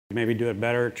Maybe do it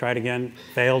better, tried again,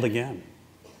 failed again.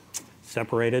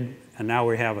 Separated, and now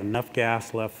we have enough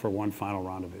gas left for one final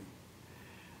rendezvous.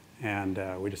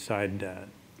 And we decide,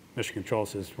 Mission Control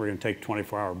says, we're going to take a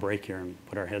 24-hour break here and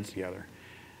put our heads together.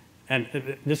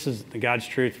 And this is the God's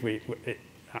truth.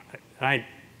 I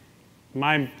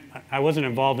wasn't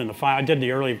involved in the final. I did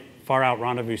the early far-out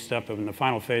rendezvous stuff, but in the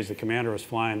final phase, the commander was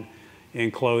flying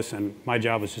in close, and my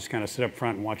job was just kind of sit up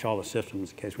front and watch all the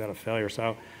systems in case we had a failure.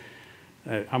 So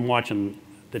I'm watching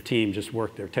the team just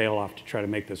work their tail off to try to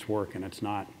make this work, and it's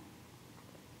not.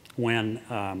 And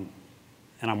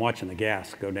I'm watching the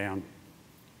gas go down.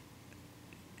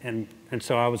 And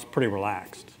so I was pretty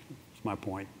relaxed, is my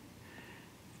point.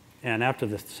 And after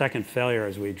the second failure,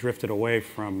 as we drifted away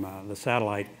from the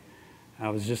satellite, I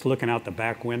was just looking out the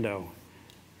back window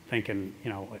thinking, you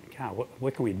know, God,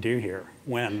 what can we do here?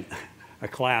 When a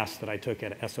class that I took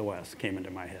at SOS came into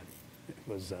my head. It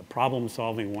was Problem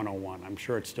Solving 101. I'm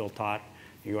sure it's still taught.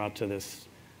 You go out to this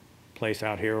place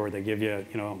out here where they give you,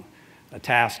 you know, a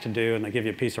task to do, and they give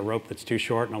you a piece of rope that's too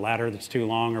short and a ladder that's too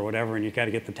long or whatever, and you got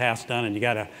to get the task done,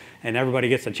 and everybody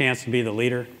gets a chance to be the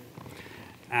leader.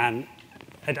 And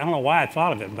I don't know why I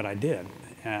thought of it, but I did.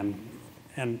 And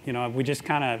you know, we just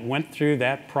kind of went through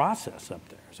that process up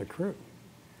there as a crew.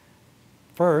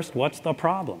 First, what's the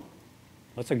problem?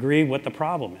 Let's agree what the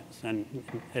problem is. And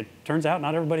it turns out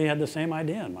not everybody had the same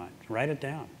idea in mind. Write it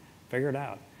down, figure it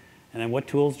out. And then what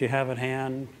tools do you have at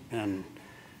hand? And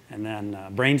then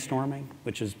brainstorming,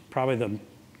 which is probably the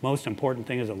most important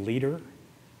thing as a leader.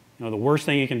 You know, the worst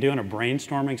thing you can do in a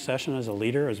brainstorming session as a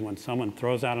leader is when someone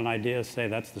throws out an idea, say,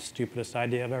 that's the stupidest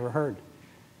idea I've ever heard.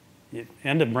 You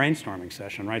end a brainstorming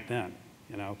session right then,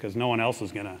 you know, because no one else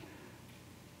is going to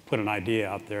put an idea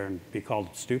out there and be called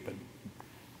stupid.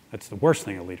 That's the worst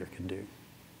thing a leader can do.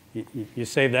 You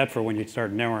save that for when you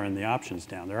start narrowing the options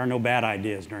down. There are no bad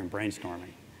ideas during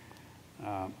brainstorming.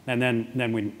 And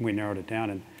then we narrowed it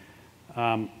down.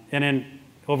 And then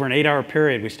over an 8-hour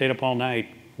period, we stayed up all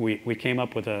night. We came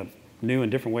up with a new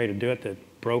and different way to do it that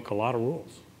broke a lot of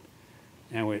rules.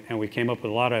 And we came up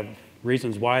with a lot of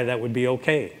reasons why that would be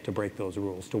okay to break those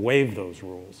rules, to waive those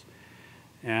rules.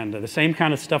 And the same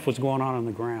kind of stuff was going on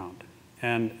the ground.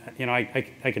 And you know, I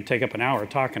could take up an hour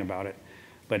talking about it,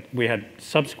 but we had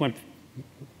subsequent,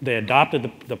 they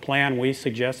adopted the plan we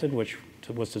suggested, which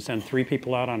was to send 3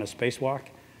 people out on a spacewalk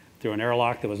through an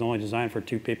airlock that was only designed for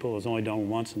 2 people. It was only done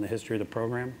once in the history of the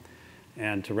program.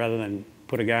 And to rather than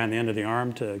put a guy on the end of the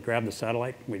arm to grab the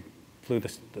satellite, we flew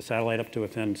the satellite up to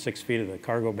within 6 feet of the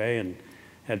cargo bay and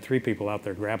had 3 people out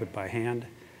there grab it by hand.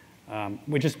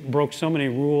 We just broke so many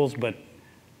rules, but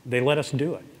they let us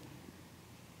do it.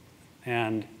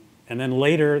 And then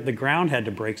later, the ground had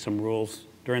to break some rules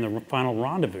during the final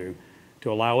rendezvous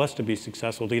to allow us to be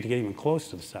successful to get even close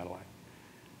to the satellite.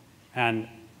 And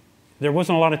there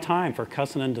wasn't a lot of time for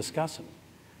cussing and discussing.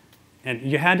 And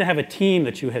you had to have a team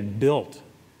that you had built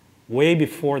way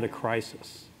before the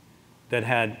crisis that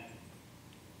had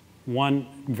one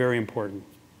very important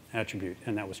attribute,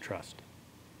 and that was trust.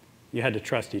 You had to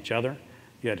trust each other.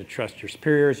 You had to trust your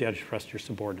superiors. You had to trust your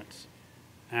subordinates.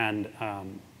 And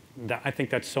I think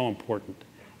that's so important.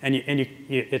 And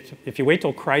if you wait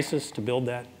till crisis to build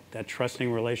that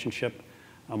trusting relationship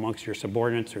amongst your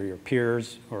subordinates or your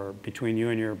peers or between you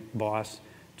and your boss,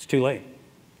 it's too late.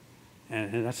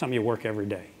 And that's something you work every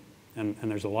day. And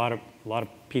there's a lot of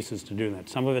pieces to do that.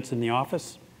 Some of it's in the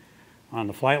office, on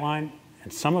the flight line,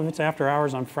 and some of it's after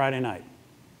hours on Friday night.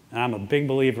 And I'm a big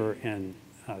believer in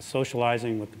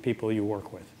socializing with the people you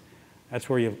work with. That's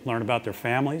where you learn about their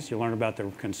families, you learn about their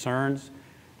concerns,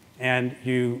 and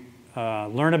you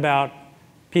learn about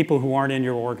people who aren't in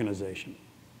your organization.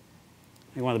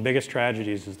 I think one of the biggest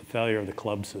tragedies is the failure of the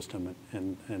club system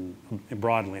and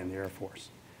broadly in the Air Force.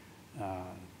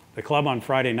 The club on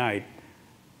Friday night,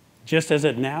 just as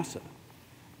at NASA,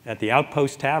 at the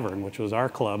Outpost Tavern, which was our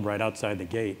club right outside the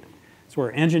gate, it's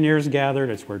where engineers gathered,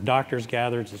 it's where doctors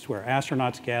gathered, it's where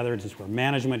astronauts gathered, it's where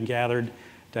management gathered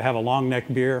to have a long neck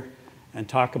beer and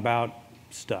talk about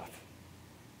stuff.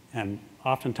 And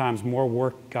oftentimes more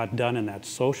work got done in that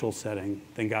social setting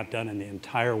than got done in the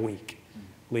entire week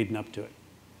leading up to it.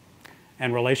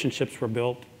 And relationships were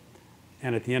built,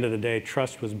 and at the end of the day,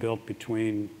 trust was built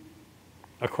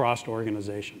across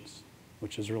organizations,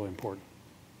 which is really important.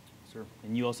 Sure.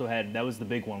 And you also had, that was the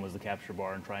big one, was the capture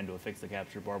bar and trying to fix the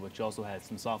capture bar, but you also had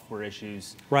some software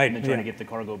issues. Right. And then trying to get the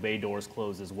cargo bay doors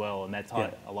closed as well. And that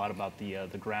taught a lot about the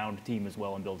ground team as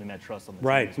well and building that trust on the team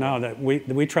as well. No, that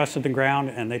we trusted the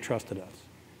ground and they trusted us.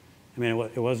 I mean,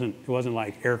 it wasn't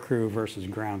like air crew versus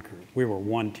ground crew. We were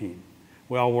one team.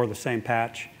 We all wore the same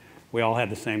patch. We all had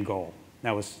the same goal.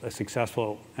 That was a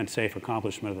successful and safe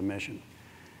accomplishment of the mission.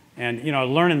 And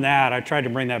learning that, I tried to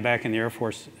bring that back in the Air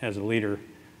Force as a leader,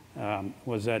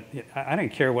 was that I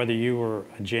didn't care whether you were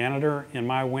a janitor in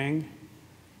my wing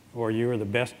or you were the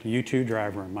best U-2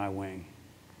 driver in my wing.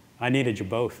 I needed you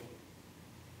both.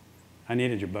 I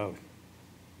needed you both.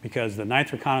 Because the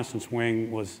 9th Reconnaissance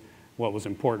Wing was what was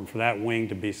important for that wing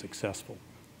to be successful.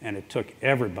 And it took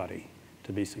everybody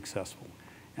to be successful.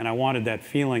 And I wanted that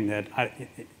feeling that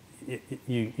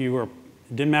you were,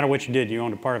 it didn't matter what you did, you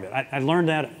owned a part of it. I learned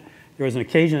that. There was an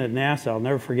occasion at NASA, I'll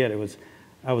never forget,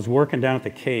 I was working down at the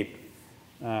Cape,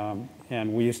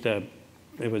 and we used to,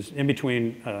 it was in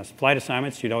between flight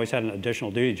assignments. You'd always had an additional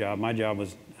duty job. My job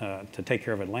was to take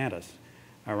care of Atlantis,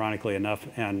 ironically enough.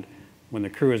 And when the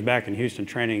crew was back in Houston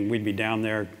training, we'd be down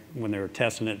there when they were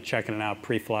testing it, checking it out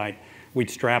pre-flight. We'd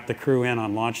strap the crew in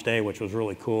on launch day, which was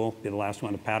really cool. Be the last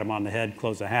one to pat them on the head,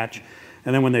 close the hatch.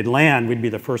 And then when they'd land, we'd be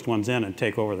the first ones in and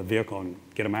take over the vehicle and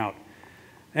get them out.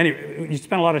 Anyway, you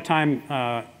spent a lot of time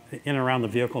in and around the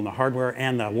vehicle and the hardware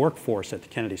and the workforce at the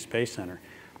Kennedy Space Center.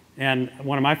 And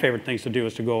one of my favorite things to do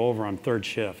is to go over on third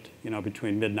shift,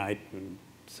 between midnight and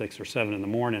 6 or 7 in the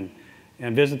morning,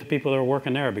 and visit the people that were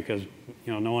working there, because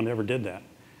no one ever did that.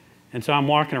 And so I'm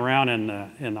walking around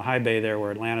in the high bay there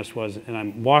where Atlantis was, and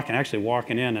I'm actually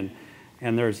walking in,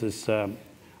 and there's this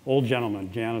old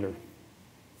gentleman, janitor,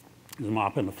 who's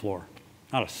mopping the floor.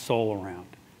 Not a soul around.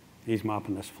 He's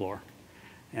mopping this floor.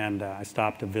 And I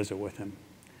stopped to visit with him.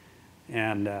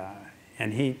 And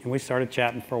we started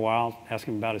chatting for a while,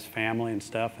 asking him about his family and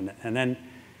stuff, and then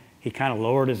he kind of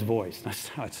lowered his voice.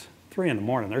 It's 3 in the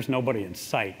morning. There's nobody in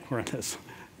sight. We're in this,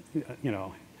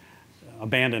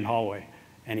 abandoned hallway.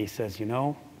 And he says,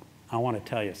 I want to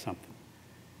tell you something.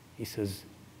 He says,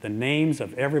 the names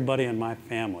of everybody in my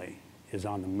family is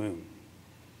on the moon.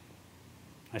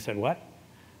 I said, what?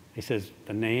 He says,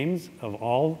 the names of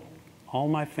all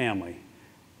my family,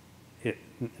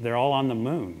 they're all on the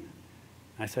moon.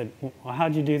 I said, well,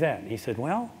 how'd you do that? And he said,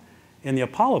 well, in the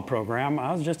Apollo program,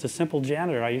 I was just a simple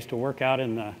janitor. I used to work out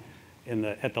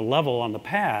at the level on the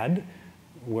pad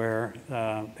where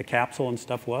the capsule and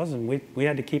stuff was, and we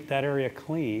had to keep that area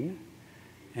clean.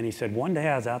 And he said, one day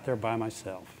I was out there by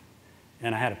myself,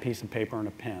 and I had a piece of paper and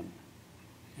a pen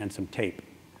and some tape.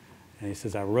 And he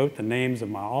says, I wrote the names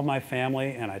of all my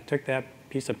family, and I took that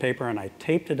piece of paper and I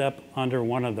taped it up under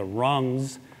one of the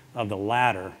rungs of the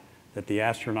ladder that the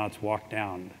astronauts walked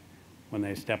down when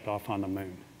they stepped off on the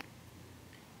moon.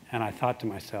 And I thought to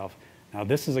myself, now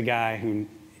this is a guy who,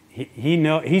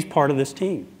 he's part of this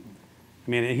team. I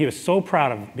mean, he was so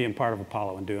proud of being part of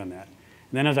Apollo and doing that.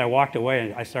 And then as I walked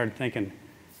away, I started thinking,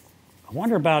 I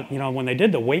wonder about, when they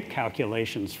did the weight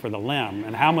calculations for the LEM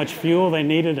and how much fuel they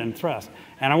needed and thrust.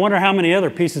 And I wonder how many other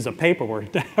pieces of paper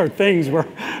or things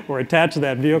were attached to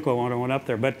that vehicle when it went up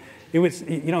there. But it was,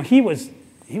 he was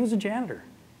a janitor,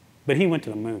 but he went to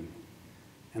the moon.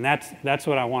 And that's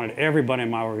what I wanted everybody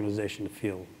in my organization to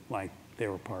feel like they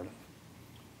were part of.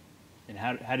 And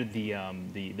how did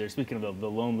they're speaking of the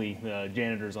lonely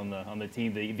janitors on the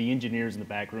team, the engineers in the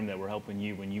back room that were helping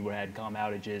you when you had comm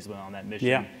outages on that mission?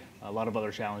 Yeah. A lot of other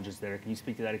challenges there. Can you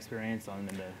speak to that experience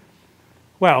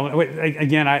Well,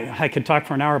 again, I could talk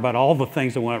for an hour about all the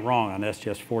things that went wrong on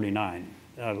STS-49.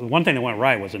 One thing that went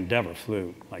right was Endeavour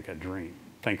flew like a dream.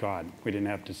 Thank God. We didn't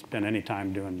have to spend any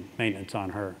time doing maintenance on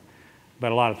her.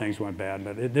 But a lot of things went bad.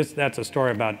 But that's a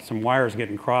story about some wires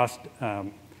getting crossed.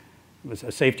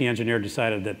 A safety engineer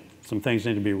decided that some things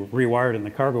needed to be rewired in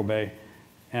the cargo bay.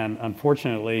 And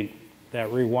unfortunately, that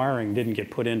rewiring didn't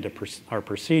get put into our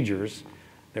procedures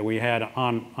that we had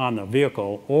on the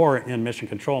vehicle or in mission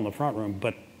control in the front room,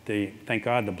 but thank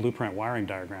God the blueprint wiring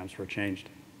diagrams were changed.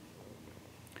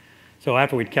 So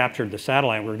after we'd captured the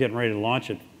satellite, we were getting ready to launch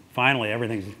it. Finally,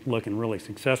 everything's looking really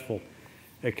successful.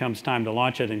 It comes time to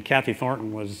launch it, and Kathy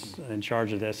Thornton was in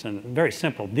charge of this, and very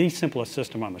simple, the simplest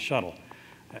system on the shuttle.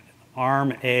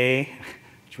 Arm A,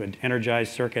 which would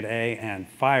energize circuit A, and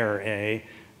fire A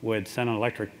would send an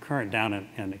electric current down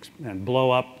and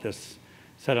blow up this,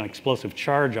 set an explosive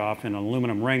charge off in an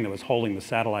aluminum ring that was holding the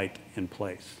satellite in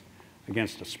place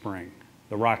against a spring,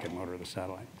 the rocket motor of the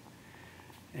satellite.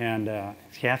 And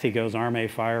Kathy goes arm A,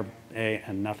 fire A,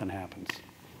 and nothing happens.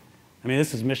 I mean,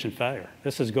 this is mission failure.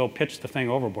 This is go pitch the thing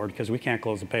overboard because we can't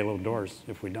close the payload doors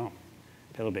if we don't,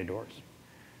 payload bay doors.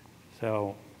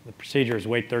 So the procedure is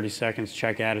wait 30 seconds,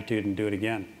 check attitude, and do it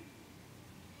again.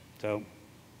 So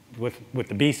with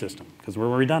the B system, because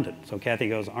we're redundant. So Kathy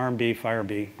goes arm B, fire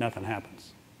B, nothing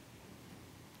happens.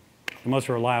 The most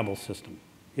reliable system.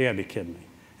 You gotta be kidding me.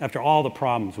 After all the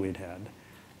problems we'd had,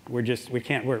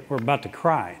 we're about to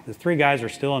cry. The 3 guys are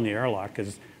still in the airlock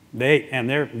because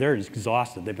They're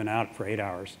exhausted. They've been out for 8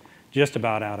 hours, just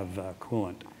about out of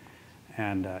coolant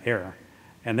and air.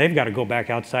 And they've got to go back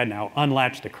outside now,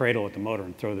 unlatch the cradle at the motor,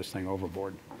 and throw this thing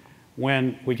overboard.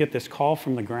 When we get this call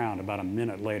from the ground about a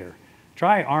minute later,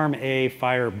 try arm A,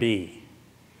 fire B.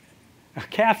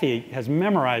 Kathy has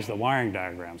memorized the wiring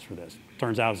diagrams for this.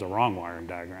 Turns out it's the wrong wiring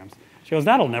diagrams. She goes,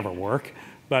 that'll never work.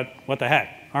 But what the heck?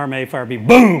 Arm A, fire B,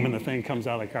 boom, and the thing comes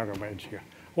out of the cargo bay. She goes,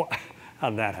 well,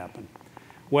 how'd that happen?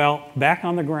 Well, back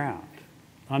on the ground,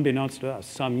 unbeknownst to us,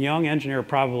 some young engineer,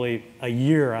 probably a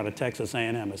year out of Texas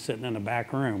A&M, is sitting in the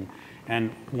back room.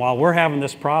 And while we're having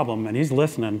this problem and he's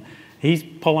listening, he's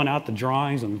pulling out the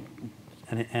drawings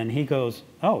and he goes,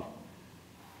 oh,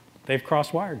 they've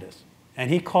cross-wired this. And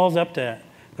he calls up to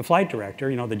the flight director,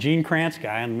 you know, the Gene Krantz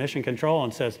guy on mission control,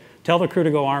 and says, tell the crew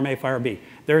to go arm A, fire B.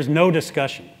 There's no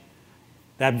discussion.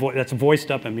 That's voiced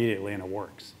up immediately and it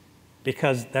works.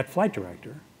 Because that flight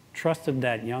director trusted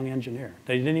that young engineer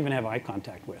that he didn't even have eye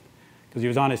contact with because he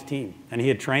was on his team and he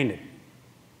had trained him.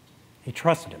 He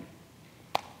trusted him.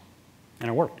 And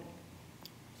it worked.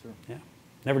 Sure. Yeah.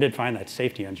 Never did find that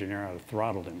safety engineer. I would have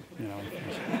throttled him, you know.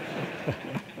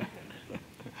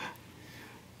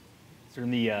 So in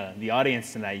the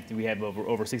audience tonight, we have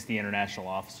over 60 international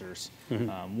officers.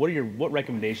 Mm-hmm. What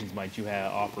recommendations might you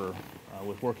offer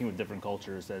with working with different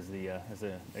cultures as a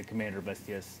commander of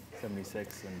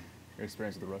STS-76 and your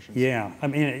experience with the Russians? Yeah, I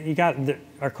mean,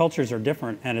 our cultures are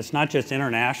different, and it's not just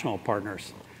international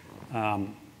partners. All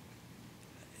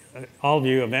of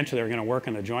you eventually are going to work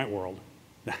in the joint world.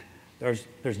 There's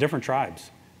different tribes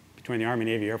between the Army,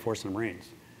 Navy, Air Force, and the Marines.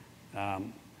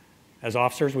 As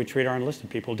officers, we treat our enlisted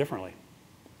people differently.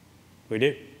 We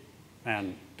do,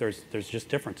 and there's just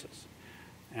differences.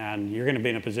 And you're going to be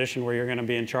in a position where you're going to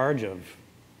be in charge of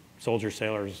soldiers,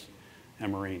 sailors,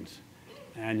 and Marines.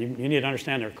 And you need to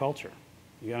understand their culture.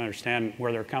 You got to understand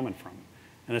where they're coming from.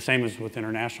 And the same is with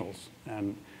internationals. And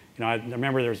you know, I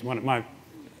remember there was on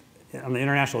the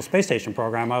International Space Station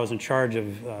program, I was in charge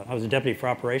of, I was a deputy for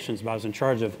operations, but I was in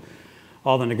charge of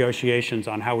all the negotiations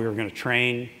on how we were going to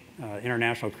train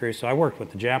international crews. So I worked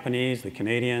with the Japanese, the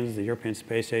Canadians, the European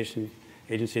Space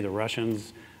Agency, the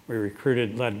Russians. We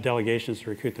led delegations to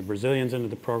recruit the Brazilians into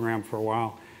the program for a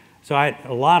while. So I had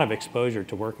a lot of exposure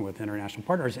to working with international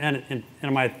partners. And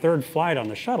my third flight on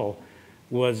the shuttle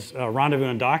was rendezvous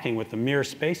and docking with the Mir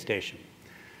space station.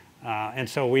 And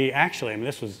so we actually, I mean,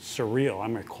 this was surreal.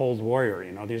 I'm a Cold Warrior,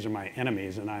 you know, these are my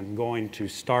enemies, and I'm going to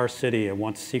Star City, a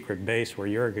once secret base where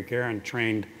Yuri Gagarin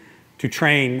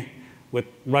train with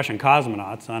Russian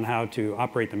cosmonauts on how to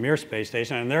operate the Mir space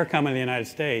station. And they're coming to the United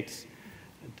States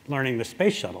learning the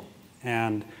space shuttle.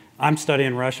 And I'm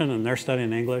studying Russian and they're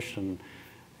studying English,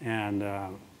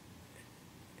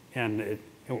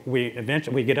 we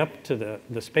eventually get up to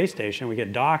the space station, we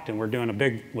get docked, and we're doing a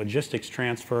big logistics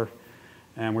transfer,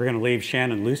 and we're going to leave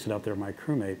Shannon Lucid up there, my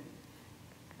crewmate.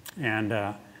 And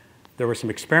there were some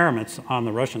experiments on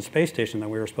the Russian space station that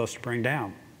we were supposed to bring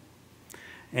down.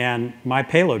 And my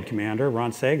payload commander,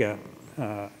 Ron Sega,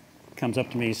 comes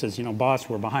up to me, he says, you know, boss,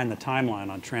 we're behind the timeline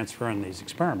on transferring these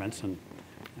experiments. And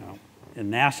you know, in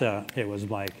NASA, it was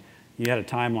like you had a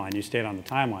timeline, you stayed on the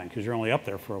timeline because you're only up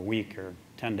there for a week or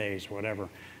 10 days or whatever.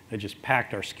 They just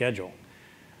packed our schedule.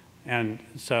 And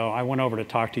so I went over to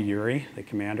talk to Yuri, the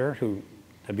commander, who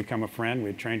had become a friend. We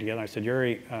had trained together. I said,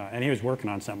 Yuri, and he was working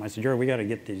on something. I said, Yuri, we got to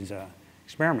get these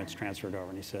experiments transferred over.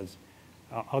 And he says,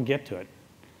 I'll get to it.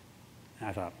 And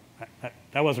I thought,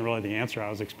 that wasn't really the answer I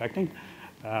was expecting.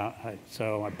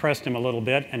 So I pressed him a little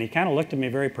bit, and he kind of looked at me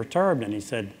very perturbed, and he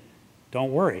said,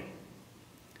 don't worry.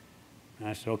 And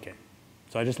I said, okay.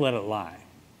 So I just let it lie.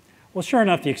 Well, sure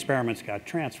enough, the experiments got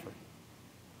transferred.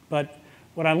 But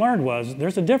what I learned was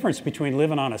there's a difference between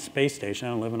living on a space station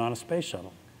and living on a space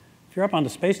shuttle. If you're up on the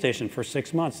space station for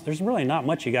 6 months, there's really not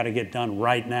much you got to get done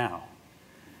right now,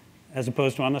 as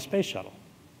opposed to on the space shuttle,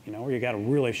 you know, where you got a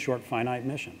really short, finite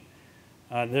mission.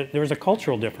 There's a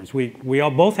cultural difference. We all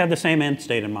both have the same end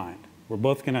state in mind. We're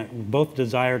both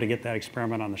desire to get that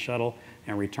experiment on the shuttle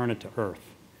and return it to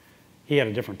Earth. He had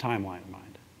a different timeline in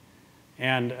mind.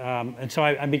 And so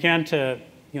I began to,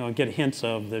 you know, get hints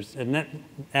of this, and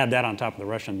add that on top of the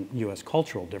Russian-U.S.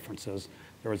 cultural differences.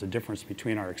 There was a difference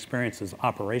between our experiences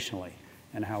operationally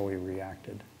and how we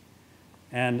reacted.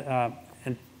 And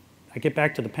I get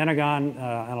back to the Pentagon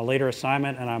on a later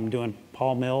assignment, and I'm doing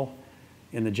Paul Mill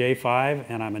in the J5,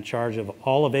 and I'm in charge of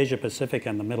all of Asia Pacific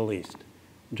and the Middle East.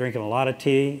 I'm drinking a lot of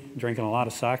tea, drinking a lot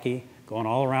of sake, going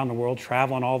all around the world,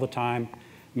 traveling all the time,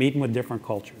 meeting with different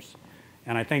cultures.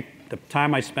 And I think the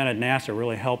time I spent at NASA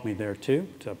really helped me there too,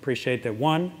 to appreciate that,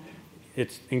 one,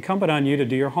 it's incumbent on you to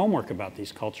do your homework about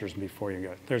these cultures before you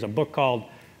go. There's a book called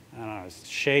I don't know,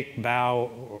 shake,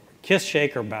 bow, or kiss,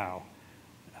 shake, or bow.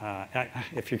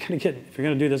 If you're going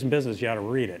to do this in business, you ought to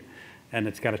read it. And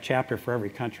it's got a chapter for every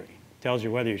country. It tells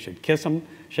you whether you should kiss them,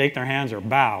 shake their hands, or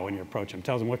bow when you approach them. It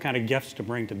tells them what kind of gifts to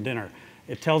bring to dinner.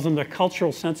 It tells them the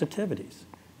cultural sensitivities.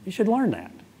 You should learn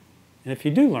that. And if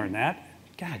you do learn that,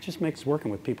 God, it just makes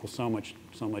working with people so much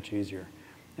easier.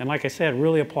 And like I said, it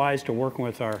really applies to working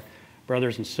with our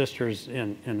brothers and sisters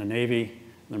in the Navy,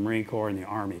 the Marine Corps, and the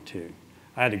Army too.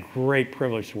 I had the great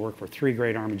privilege to work for 3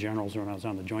 great Army generals when I was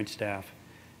on the Joint Staff,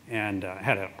 and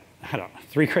had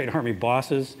 3 great Army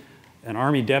bosses, an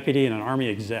Army deputy, and an Army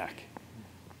exec.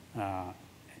 And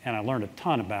I learned a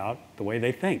ton about the way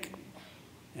they think,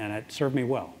 and it served me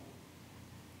well.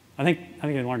 I think I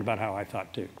learned about how I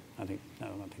thought too. I think that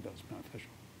was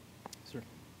beneficial. Sure.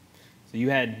 So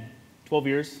you had 12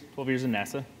 years in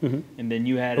NASA, and then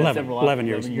you had 11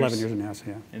 years in NASA,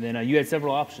 yeah. And then you had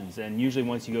several options, and usually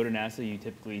once you go to NASA, you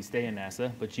typically stay in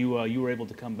NASA, but you were able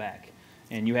to come back.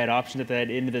 And you had options at that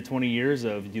end of the 20 years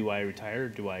of, do I retire,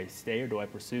 do I stay, or do I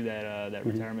pursue that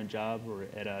retirement job or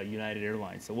at United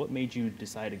Airlines? So what made you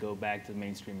decide to go back to the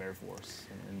mainstream Air Force,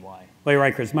 and why? Well, you're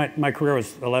right, Chris. My career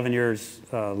was 11 years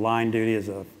line duty as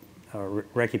a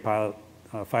recce pilot,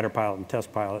 fighter pilot, and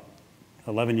test pilot.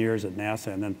 11 years at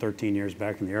NASA, and then 13 years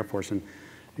back in the Air Force. And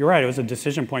you're right, it was a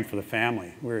decision point for the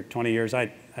family. We were at 20 years.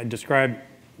 I described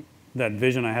that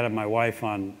vision I had of my wife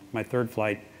on my 3rd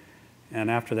flight.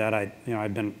 And after that,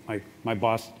 my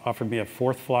boss offered me a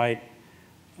 4th flight.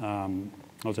 I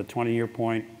was at 20-year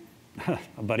point.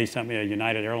 A buddy sent me a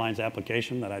United Airlines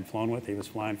application that I'd flown with. He was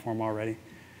flying for him already.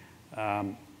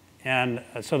 And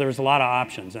so there was a lot of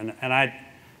options. And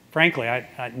frankly,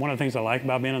 one of the things I like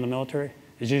about being in the military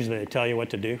is usually they tell you what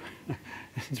to do.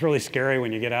 It's really scary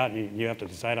when you get out and you have to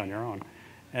decide on your own.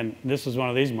 And this was one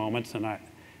of these moments. And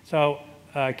so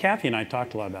Kathy and I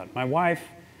talked a lot about it. My wife,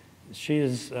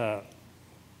 she's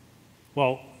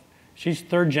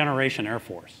 3rd generation Air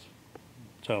Force.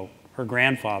 So her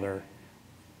grandfather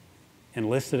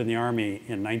enlisted in the Army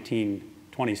in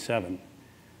 1927,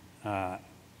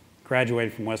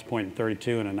 graduated from West Point in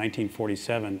 32, and in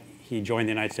 1947, he joined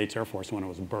the United States Air Force when it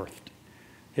was birthed.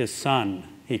 His son,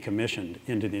 he commissioned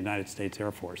into the United States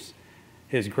Air Force.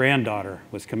 His granddaughter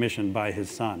was commissioned by his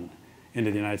son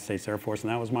into the United States Air Force, and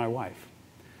that was my wife.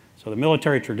 So the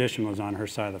military tradition was on her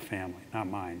side of the family, not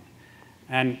mine.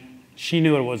 And she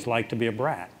knew what it was like to be a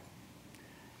brat.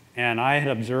 And I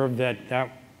had observed that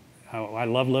I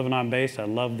love living on base. I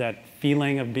love that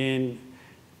feeling of being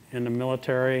in the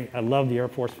military. I love the Air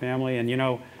Force family. And you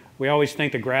know, we always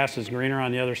think the grass is greener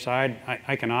on the other side.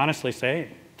 I can honestly say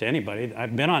to anybody,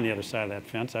 I've been on the other side of that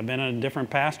fence. I've been in a different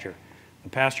pasture. The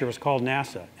pasture was called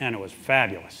NASA, and it was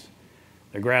fabulous.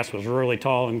 The grass was really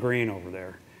tall and green over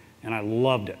there, and I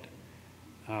loved it.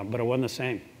 But it wasn't the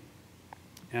same,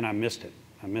 and I missed it.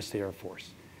 I missed the Air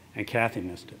Force, and Kathy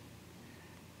missed it.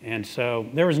 And so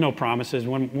there was no promises.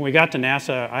 When we got to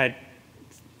NASA,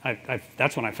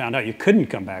 that's when I found out you couldn't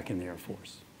come back in the Air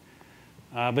Force.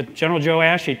 But General Joe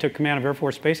Ashey took command of Air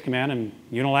Force Space Command and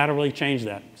unilaterally changed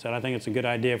that. Said, I think it's a good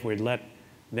idea if we'd let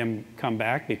them come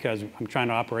back because I'm trying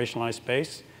to operationalize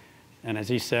space. And as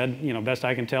he said, you know, best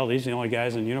I can tell, these are the only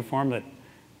guys in uniform that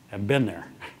have been there.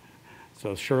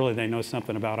 So surely they know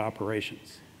something about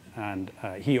operations. And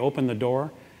he opened the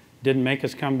door, didn't make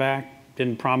us come back,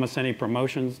 didn't promise any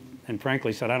promotions, and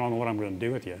frankly said, I don't know what I'm going to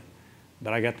do with you,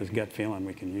 but I got this gut feeling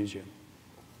we can use you.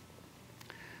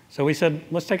 So we said,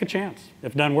 let's take a chance.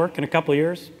 If it doesn't work in a couple of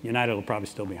years, United will probably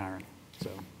still be hiring. So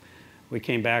we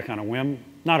came back on a whim,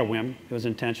 not a whim, it was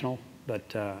intentional,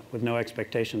 but with no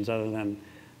expectations other than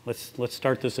let's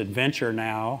start this adventure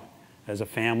now as a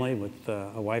family with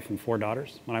a wife and 4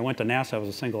 daughters. When I went to NASA, I was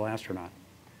a single astronaut.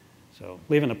 So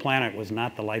leaving the planet was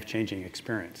not the life-changing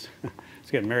experience. It's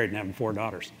getting married and having 4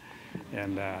 daughters.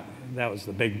 And that was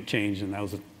the big change, and that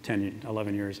was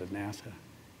 11 years at NASA.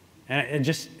 And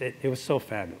it was so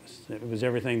fabulous. It was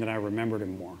everything that I remembered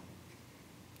and more.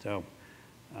 So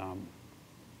a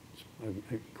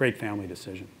great family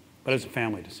decision, but it's a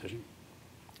family decision.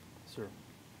 Sure.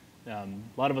 A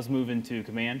lot of us move into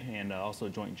command and also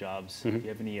joint jobs. Do you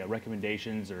have any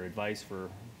recommendations or advice for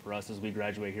us as we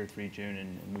graduate here 3 June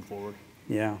and move forward?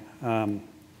 Yeah.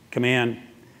 Command,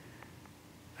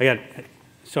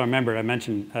 so I remember I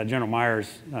mentioned General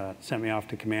Myers sent me off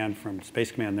to command from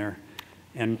Space Command there.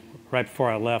 And right before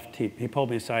I left, he pulled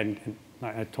me aside, and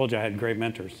I told you I had great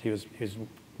mentors. He's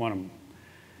one of them.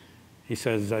 He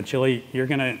says, Chili, you're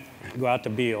going to go out to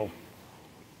Beale,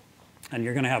 and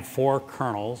you're going to have 4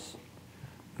 colonels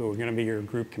who are going to be your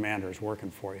group commanders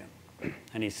working for you.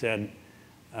 And he said,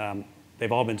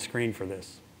 they've all been screened for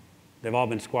this. They've all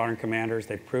been squadron commanders.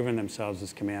 They've proven themselves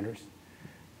as commanders.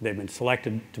 They've been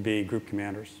selected to be group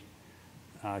commanders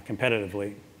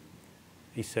competitively.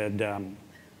 He said,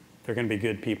 they're going to be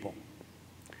good people.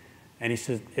 And he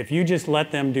says, if you just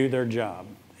let them do their job,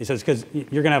 he says, because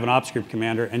you're going to have an ops group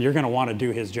commander and you're going to want to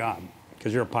do his job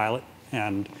because you're a pilot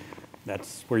and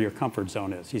that's where your comfort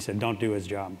zone is. He said, don't do his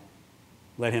job.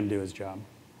 Let him do his job.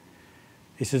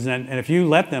 He says, and if you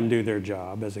let them do their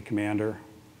job as a commander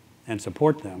and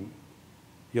support them,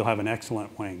 you'll have an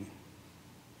excellent wing.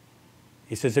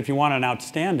 He says, if you want an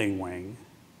outstanding wing,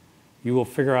 you will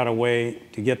figure out a way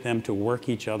to get them to work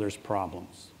each other's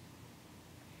problems.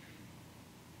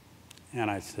 And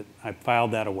I said, I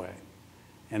filed that away.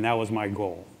 And that was my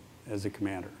goal as a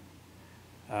commander,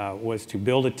 was to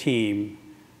build a team.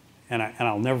 And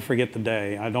I'll never forget the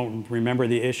day. I don't remember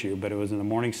the issue, but it was in the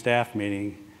morning staff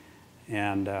meeting.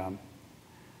 And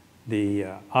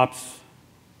the ops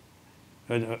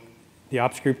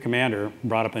group commander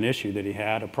brought up an issue that he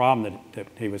had, a problem that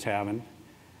he was having.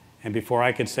 And before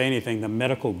I could say anything, the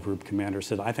medical group commander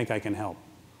said, I think I can help.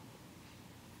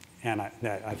 And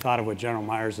I thought of what General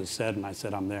Myers has said, and I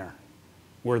said, I'm there.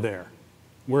 We're there.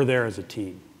 We're there as a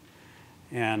team.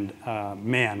 And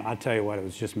man, I'll tell you what, it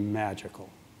was just magical,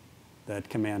 that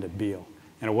command at Beale.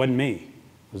 And it wasn't me,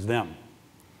 it was them.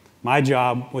 My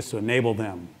job was to enable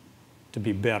them to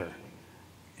be better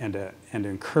and to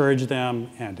encourage them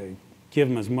and to give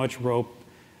them as much rope,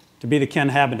 to be the Ken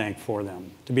Habedank for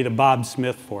them, to be the Bob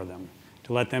Smith for them,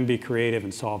 to let them be creative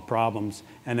and solve problems,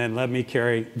 and then let me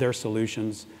carry their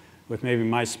solutions with maybe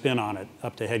my spin on it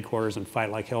up to headquarters and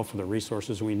fight like hell for the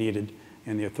resources we needed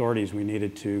and the authorities we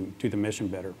needed to do the mission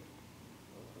better.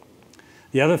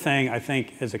 The other thing, I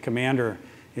think, as a commander,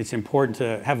 it's important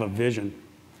to have a vision.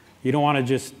 You don't want to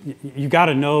just, you got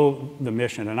to know the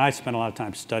mission. And I spent a lot of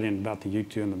time studying about the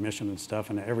U-2 and the mission and stuff,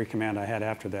 and every command I had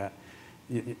after that.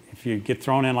 If you get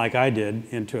thrown in like I did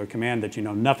into a command that you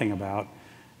know nothing about,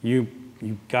 you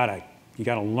gotta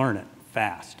learn it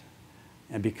fast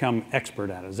and become expert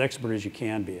at it, as expert as you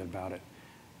can be about it.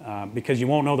 Because you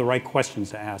won't know the right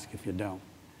questions to ask if you don't.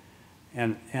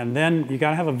 And then you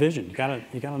gotta have a vision. You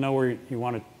gotta know where you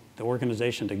want the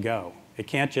organization to go. It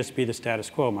can't just be the status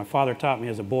quo. My father taught me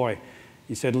as a boy,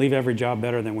 he said, leave every job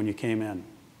better than when you came in.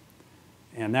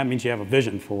 And that means you have a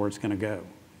vision for where it's gonna go,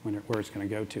 where it's gonna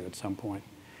go to at some point.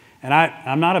 And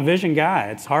I'm not a vision guy.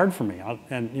 It's hard for me.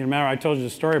 And you remember I told you the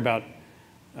story about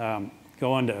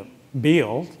going to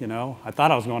Beale, you know. I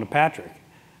thought I was going to Patrick.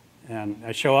 And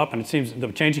I show up and it seems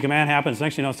the change of command happens.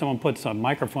 Next thing you know, someone puts a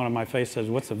microphone on my face, says,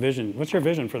 what's the vision? What's your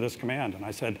vision for this command? And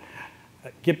I said,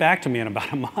 get back to me in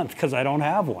about a month because I don't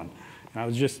have one. And I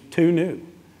was just too new.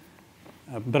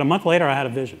 But a month later, I had a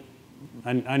vision.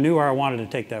 I knew where I wanted to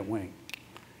take that wing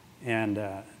and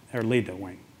or lead that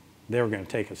wing. They were going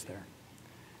to take us there.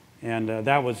 And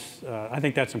that was, I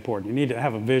think that's important. You need to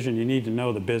have a vision, you need to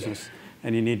know the business,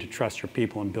 and you need to trust your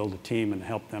people and build a team and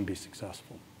help them be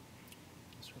successful.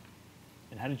 That's right.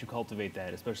 And how did you cultivate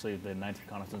that, especially the 9th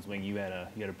Reconnaissance Wing? You had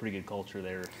a pretty good culture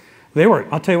there. They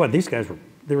were, I'll tell you what, these guys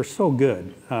were so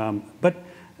good. But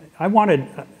I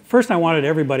wanted, first I wanted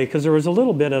everybody, because there was a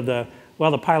little bit of the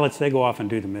pilots, they go off and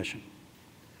do the mission.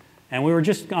 And we were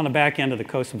just on the back end of the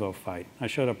Kosovo fight. I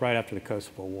showed up right after the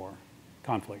Kosovo War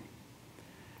conflict.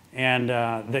 And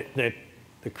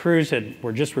the crews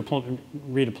were just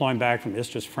redeploying back from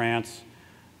Istres, France.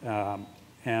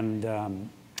 And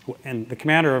the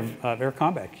commander of Air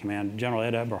Combat Command, General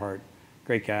Ed Eberhardt,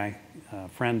 great guy,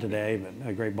 friend today, but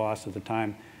a great boss at the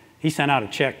time, he sent out a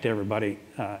check to everybody,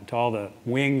 to all the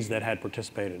wings that had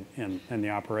participated in the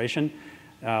operation,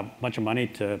 a bunch of money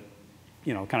to,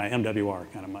 you know, kind of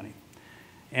MWR kind of money.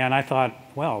 And I thought,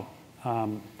 well,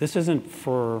 this isn't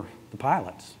for the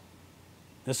pilots.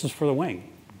 This is for the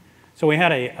wing. So we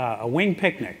had a wing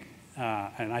picnic,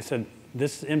 and I said,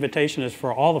 this invitation is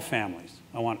for all the families.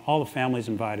 I want all the families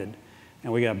invited.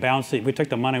 And we got we took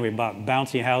the money, we bought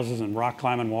bouncy houses and rock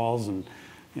climbing walls, and,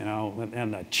 you know,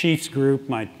 and the chief's group,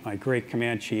 my great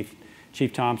command chief,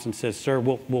 Chief Thompson says, sir,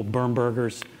 we'll burn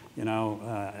burgers, you know,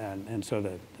 and so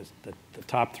the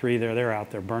top three there, they're out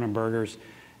there burning burgers.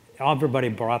 Everybody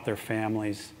brought their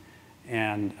families.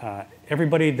 And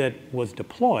everybody that was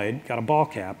deployed got a ball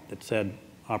cap that said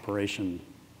Operation,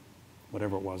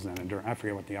 whatever it was then, I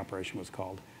forget what the operation was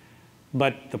called.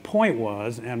 But the point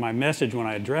was, and my message when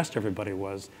I addressed everybody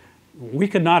was,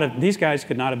 these guys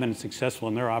could not have been successful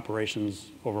in their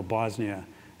operations over Bosnia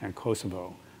and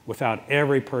Kosovo without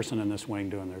every person in this wing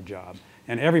doing their job.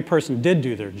 And every person did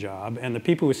do their job, and the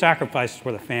people who sacrificed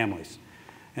were the families.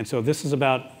 And so this is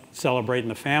about celebrating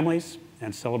the families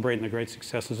and celebrating the great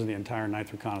successes of the entire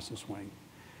 9th Reconnaissance Wing.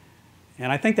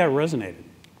 And I think that resonated.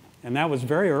 And that was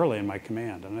very early in my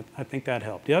command, and I think that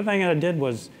helped. The other thing I did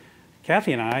was,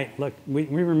 Kathy and I, look, we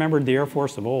remembered the Air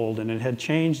Force of old, and it had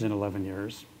changed in 11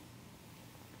 years.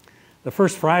 The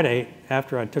first Friday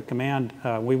after I took command,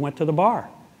 we went to the bar,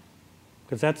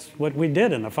 because that's what we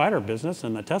did in the fighter business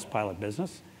and the test pilot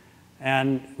business.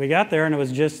 And we got there, and it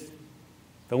was just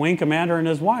the wing commander and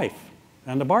his wife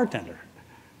and the bartender.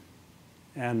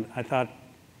 And I thought,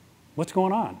 what's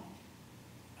going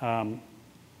on?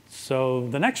 So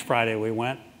the next Friday we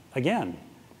went again,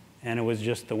 and it was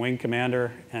just the wing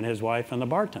commander and his wife and the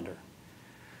bartender.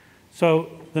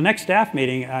 So the next staff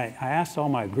meeting, I asked all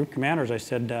my group commanders, I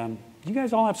said, do you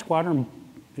guys all have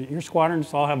your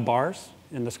squadrons all have bars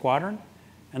in the squadron?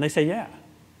 And they say, yeah.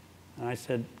 And I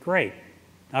said, great,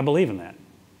 I believe in that.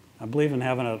 I believe in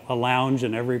having a lounge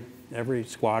in every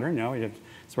squadron. You know,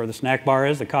 it's where the snack bar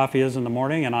is, the coffee is in the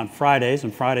morning, and on Fridays,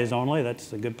 and Fridays only,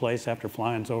 that's a good place after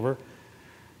flying's over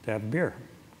to have beer.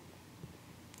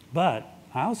 But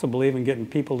I also believe in getting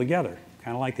people together,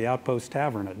 kind of like the Outpost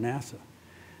Tavern at NASA.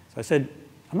 So I said,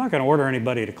 I'm not going to order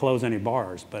anybody to close any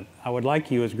bars, but I would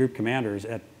like you as group commanders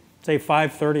at, say,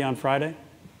 5:30 on Friday.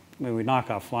 I mean, we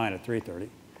knock off flying at 3:30. There's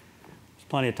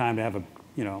plenty of time to have a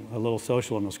little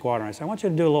social in the squadron. I said, I want you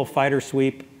to do a little fighter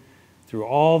sweep through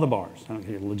all the bars.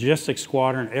 Logistics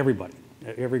squadron, everybody,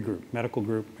 every group, medical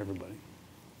group, everybody.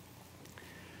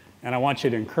 And I want you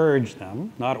to encourage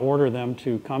them, not order them,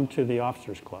 to come to the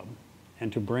officers club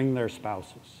and to bring their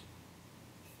spouses.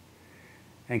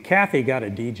 And Kathy got a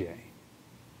DJ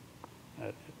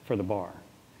for the bar.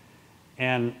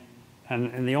 And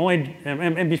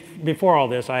before all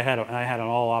this, I had an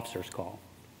all officers call.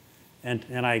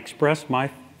 And I expressed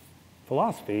my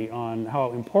philosophy on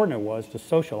how important it was to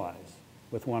socialize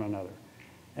with one another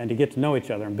and to get to know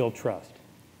each other and build trust.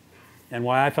 And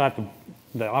why I thought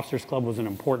the officers club was an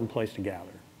important place to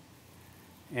gather.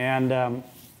 And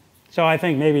so I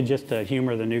think maybe just to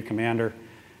humor the new commander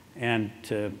and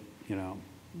to,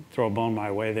 throw a bone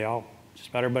my way, just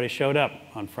about everybody showed up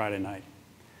on Friday night.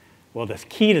 Well, the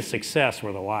key to success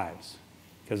were the wives,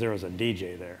 because there was a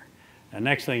DJ there. And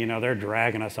next thing you know, they're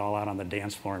dragging us all out on the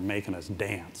dance floor and making us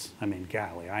dance. I mean,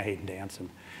 golly, I hate dancing.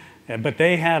 But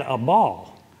they had a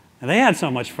ball. And they had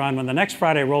so much fun. When the next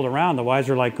Friday rolled around, the wives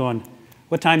were like going,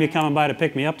 what time you coming by to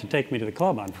pick me up to take me to the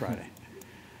club on Friday?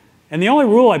 And the only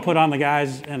rule I put on the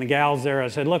guys and the gals there, I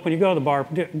said, look, when you go to the bar,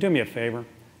 do me a favor.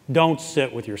 Don't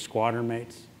sit with your squadron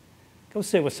mates. Go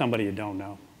sit with somebody you don't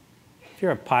know. If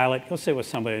you're a pilot, go sit with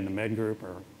somebody in the med group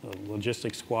or the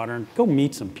logistics squadron. Go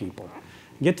meet some people.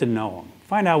 Get to know them.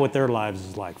 Find out what their lives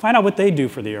is like. Find out what they do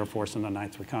for the Air Force in the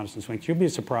 9th Reconnaissance Wing. You'll be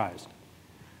surprised.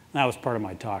 And that was part of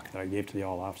my talk that I gave to the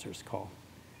all-officers call.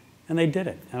 And they did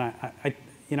it. And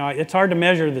it's hard to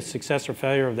measure the success or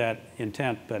failure of that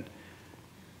intent, but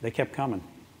they kept coming.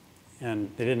 And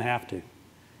they didn't have to.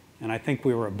 And I think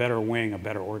we were a better wing, a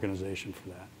better organization for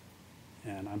that.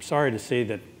 And I'm sorry to see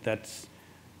that that's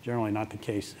generally not the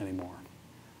case anymore.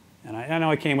 And I know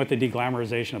I came with the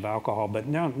deglamorization of alcohol, but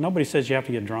nobody says you have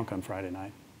to get drunk on Friday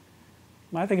night.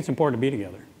 I think it's important to be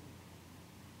together.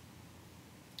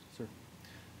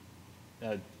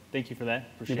 Sir. Thank you for that.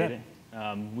 Appreciate it.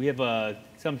 We have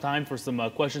some time for some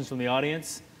questions from the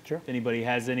audience. Sure. If anybody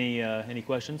has any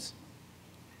questions.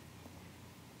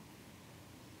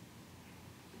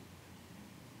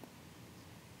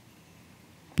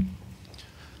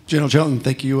 General Chilton,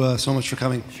 thank you so much for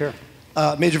coming. Sure.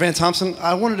 Major Van Thompson,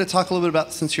 I wanted to talk a little bit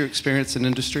about, since your experience in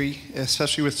industry,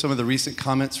 especially with some of the recent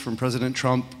comments from President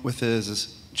Trump with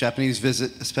his Japanese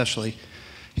visit, especially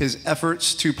his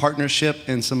efforts to partnership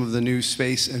in some of the new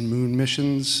space and moon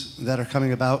missions that are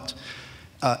coming about.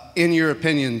 In your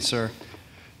opinion, sir,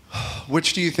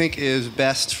 which do you think is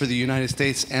best for the United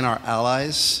States and our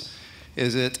allies?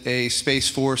 Is it a Space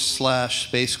Force /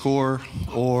 Space Corps,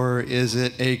 or is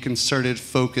it a concerted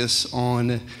focus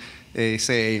on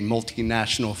say a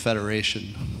multinational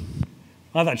federation?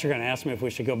 Well, I thought you were going to ask me if we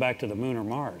should go back to the moon or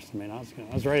Mars. I mean, I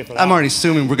was ready for that. I'm already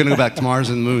assuming we're going to go back to Mars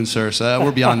and the moon, sir, so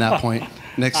we're beyond that point.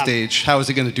 Next stage, how is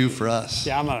it going to do for us?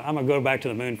 Yeah, I'm going to go back to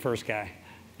the moon first guy,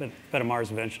 but to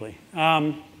Mars eventually.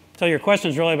 So your question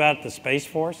is really about the Space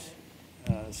Force?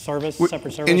 Separate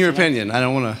service? In your opinion, I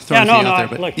don't want to throw anything out there,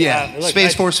 but look,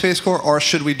 Space Force, Space Corps, or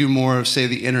should we do more of, say,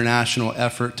 the international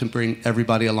effort to bring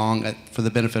everybody along for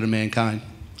the benefit of mankind?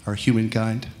 Or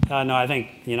humankind? No, I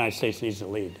think the United States needs to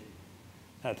lead.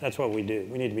 That's what we do.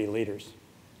 We need to be leaders.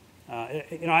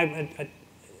 I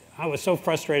was so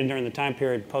frustrated during the time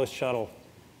period post-shuttle,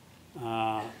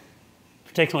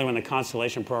 particularly when the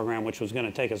Constellation program, which was going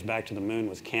to take us back to the moon,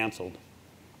 was canceled.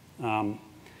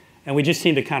 And we just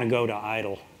seemed to kind of go to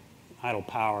idle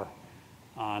power.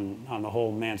 on the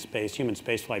whole human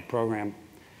spaceflight program.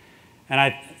 And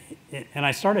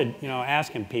I started,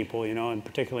 asking people, and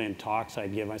particularly in talks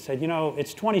I'd give, I said,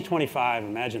 it's 2025,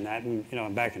 imagine that.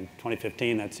 And, back in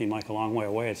 2015, that seemed like a long way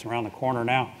away. It's around the corner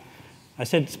now. I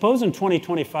said, suppose in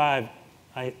 2025,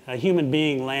 a human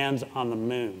being lands on the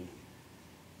moon.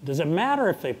 Does it matter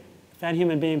if that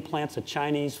human being plants a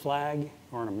Chinese flag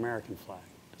or an American flag?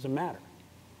 Does it matter?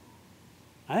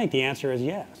 I think the answer is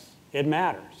yes, it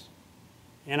matters.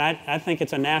 And I think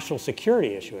it's a national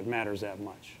security issue, it matters that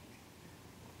much.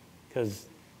 Because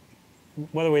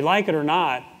whether we like it or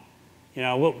not,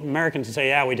 Americans will say,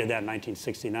 yeah, we did that in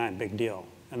 1969, big deal.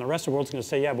 And the rest of the world's going to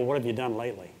say, yeah, but what have you done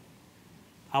lately?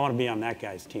 I want to be on that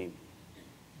guy's team.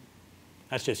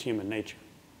 That's just human nature.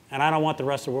 And I don't want the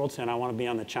rest of the world saying, I want to be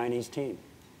on the Chinese team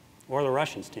or the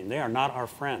Russians' team. They are not our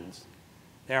friends.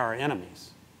 They are our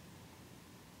enemies.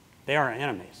 They are our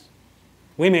enemies.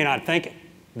 We may not think it.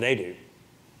 They do.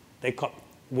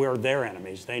 We're their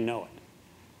enemies. They know it.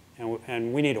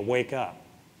 And we need to wake up.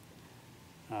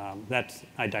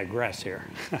 I digress here.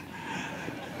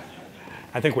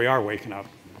 I think we are waking up.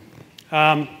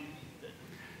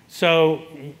 So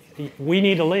we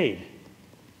need to lead.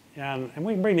 And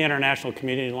we can bring the international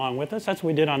community along with us. That's what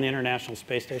we did on the International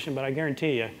Space Station. But I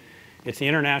guarantee you, it's the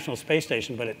International Space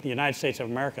Station, but the United States of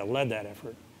America led that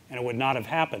effort. And it would not have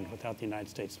happened without the United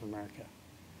States of America.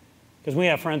 Because we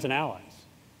have friends and allies.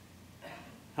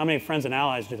 How many friends and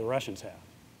allies do the Russians have?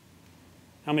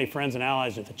 How many friends and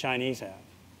allies do the Chinese have?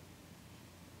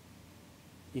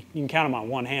 You can count them on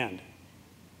one hand,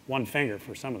 one finger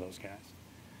for some of those guys.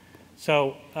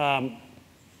 So,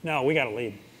 no, we got to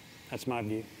lead. That's my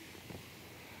view.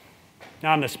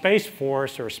 Now, in the Space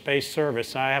Force or Space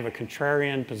Service, I have a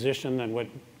contrarian position than what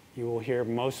you will hear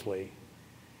mostly.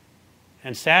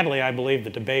 And sadly, I believe the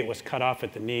debate was cut off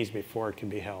at the knees before it could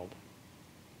be held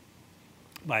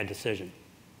by a decision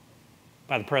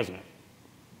by the president,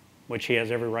 which he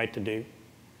has every right to do.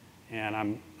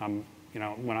 And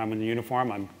when I'm in the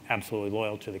uniform, I'm absolutely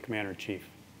loyal to the commander-in-chief.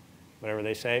 Whatever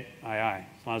they say, aye, aye.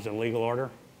 As long as it's a legal order,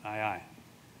 aye, aye.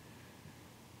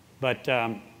 But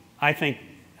I think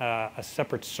a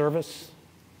separate service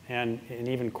and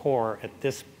even Corps at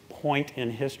this point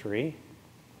in history,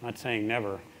 I'm not saying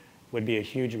never, would be a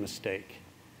huge mistake.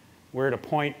 We're at a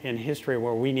point in history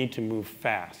where we need to move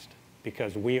fast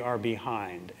because we are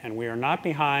behind. And we are not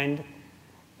behind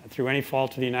through any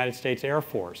fault of the United States Air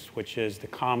Force, which is the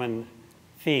common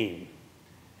theme.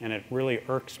 And it really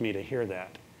irks me to hear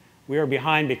that. We are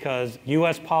behind because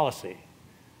US policy,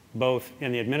 both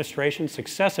in the administration,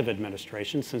 successive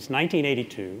administrations since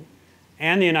 1982,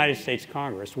 and the United States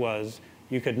Congress was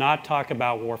you could not talk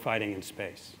about warfighting in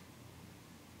space.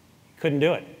 You couldn't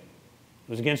do it. It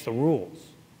was against the rules.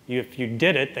 If you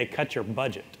did it, they cut your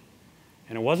budget.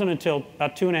 And it wasn't until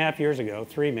about 2.5 years ago,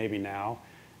 3 maybe now,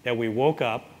 that we woke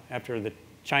up after the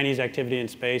Chinese activity in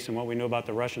space and what we knew about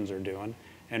the Russians are doing,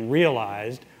 and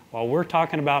realized while we're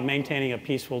talking about maintaining a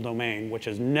peaceful domain, which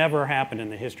has never happened in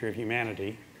the history of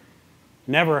humanity,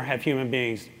 never have human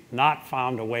beings not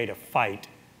found a way to fight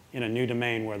in a new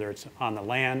domain, whether it's on the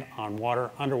land, on water,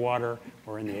 underwater,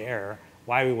 or in the air.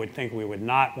 Why we would think we would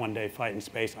not one day fight in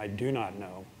space, I do not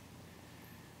know.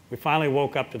 We finally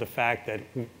woke up to the fact that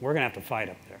we're going to have to fight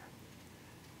up there.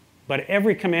 But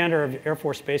every commander of Air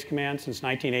Force Space Command since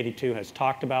 1982 has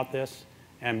talked about this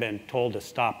and been told to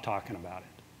stop talking about it.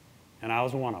 And I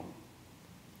was one of them.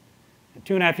 And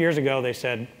 2.5 years ago, they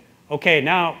said, okay,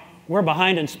 now we're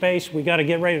behind in space. We got to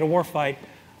get ready to warfight.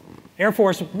 Air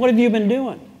Force, what have you been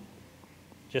doing?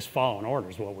 Just following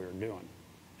orders, what we were doing.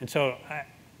 And so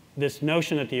this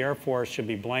notion that the Air Force should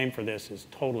be blamed for this is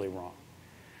totally wrong.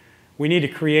 We need to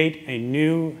create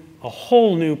a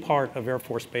whole new part of Air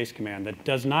Force Space Command that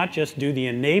does not just do the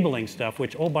enabling stuff,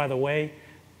 which, oh, by the way,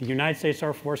 the United States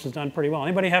Air Force has done pretty well.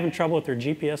 Anybody having trouble with their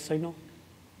GPS signal?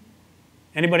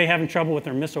 Anybody having trouble with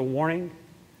their missile warning?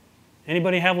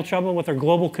 Anybody having trouble with their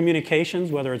global communications,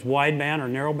 whether it's wideband or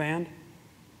narrowband?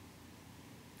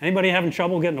 Anybody having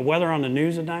trouble getting the weather on the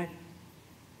news at night?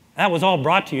 That was all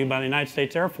brought to you by the United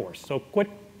States Air Force. So quit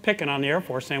picking on the Air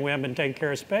Force saying we haven't been taking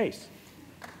care of space.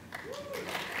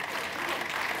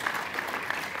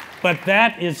 But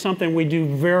that is something we do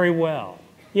very well.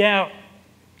 Yeah,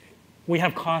 we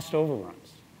have cost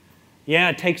overruns. Yeah,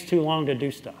 it takes too long to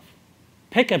do stuff.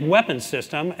 Pick a weapons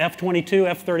system, F-22,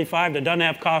 F-35, that doesn't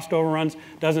have cost overruns,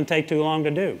 doesn't take too long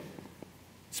to do.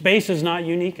 Space is not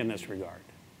unique in this regard.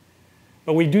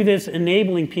 But we do this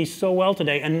enabling piece so well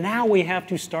today, and now we have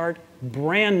to start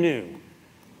brand new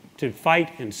to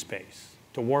fight in space,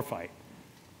 to warfight,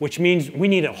 which means we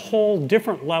need a whole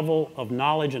different level of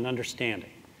knowledge and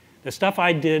understanding. The stuff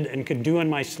I did and could do in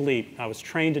my sleep, I was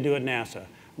trained to do at NASA,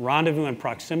 rendezvous and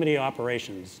proximity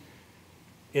operations,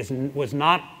 was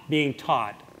not being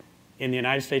taught in the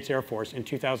United States Air Force in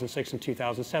 2006 and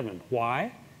 2007.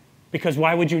 Why? Because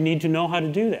why would you need to know how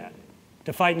to do that?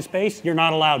 To fight in space, you're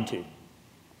not allowed to.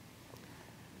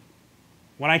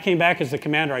 When I came back as the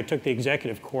commander, I took the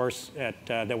executive course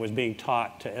that was being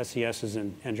taught to SESs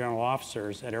and general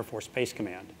officers at Air Force Space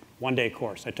Command. One-day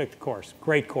course. I took the course.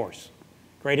 Great course.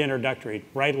 Great introductory,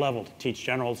 right level to teach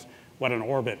generals what an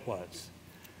orbit was,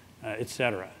 et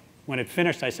cetera. When it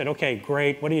finished, I said, okay,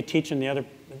 great. What are you teaching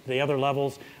the other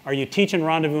levels? Are you teaching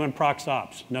rendezvous and prox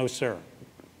ops? No, sir.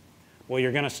 Well,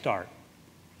 you're going to start.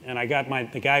 And I got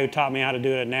the guy who taught me how to do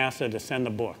it at NASA to send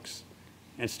the books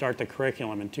and start the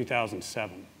curriculum in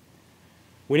 2007.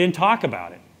 We didn't talk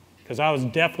about it because I was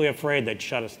deathly afraid they'd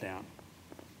shut us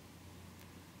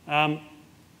down.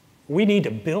 We need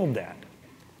to build that.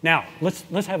 Now,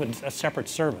 let's have a separate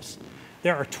service.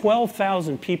 There are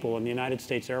 12,000 people in the United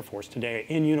States Air Force today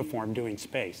in uniform doing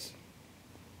space.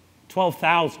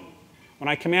 12,000. When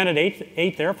I commanded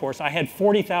 8th Air Force, I had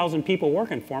 40,000 people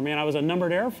working for me, and I was a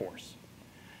numbered Air Force.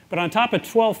 But on top of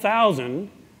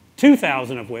 12,000,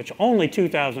 2,000 of which, only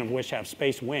 2,000 of which have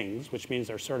space wings, which means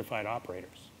they're certified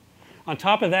operators. On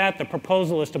top of that, the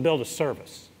proposal is to build a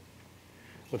service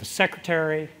with a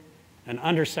secretary, an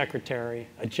undersecretary,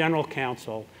 a general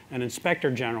counsel, an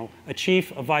inspector general, a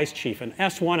chief, a vice chief, an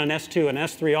S1, an S2, an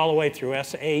S3, all the way through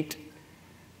S8,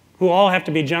 who all have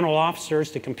to be general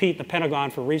officers to compete in the Pentagon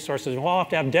for resources, who all have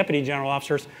to have deputy general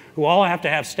officers, who all have to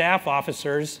have staff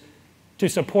officers to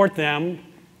support them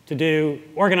to do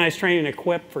organized training and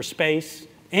equip for space,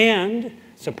 and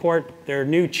support their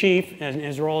new chief in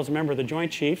his role as a member of the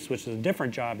Joint Chiefs, which is a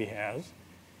different job he has.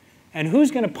 And who's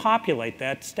going to populate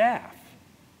that staff?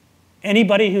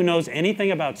 Anybody who knows anything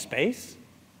about space?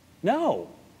 No.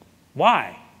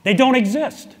 Why? They don't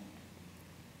exist.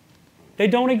 They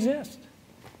don't exist.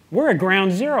 We're at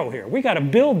ground zero here. We got to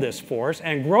build this force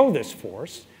and grow this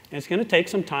force, and it's going to take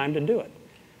some time to do it.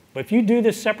 But if you do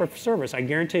this separate service, I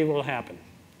guarantee you what will happen.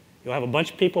 You'll have a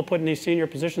bunch of people put in these senior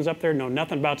positions up there, know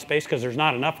nothing about space because there's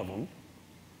not enough of them.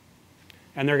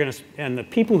 And the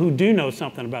people who do know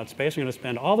something about space are going to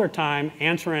spend all their time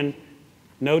answering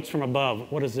notes from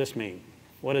above. What does this mean?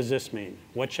 What does this mean?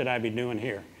 What should I be doing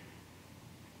here?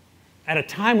 At a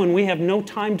time when we have no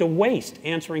time to waste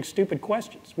answering stupid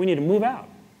questions. We need to move out.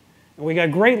 And we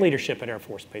got great leadership at Air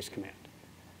Force Space Command.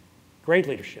 Great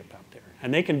leadership out there.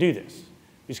 And they can do this.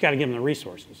 We just got to give them the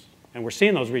resources. And we're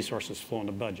seeing those resources flow in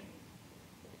the budget.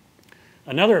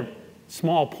 Another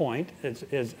small point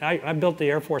is I built the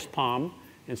Air Force POM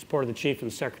in support of the Chief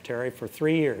and the Secretary for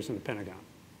 3 years in the Pentagon.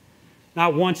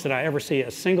 Not once did I ever see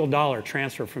a single dollar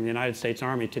transfer from the United States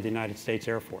Army to the United States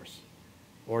Air Force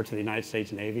or to the United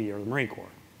States Navy or the Marine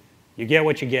Corps. You get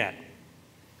what you get.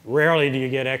 Rarely do you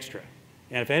get extra.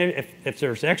 And if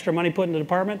there's extra money put in the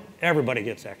department, everybody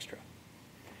gets extra.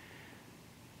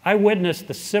 I witnessed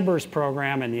the SBIRS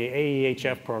program and the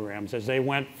AEHF programs as they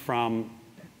went from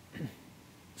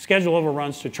schedule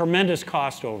overruns to tremendous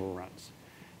cost overruns.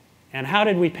 And how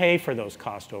did we pay for those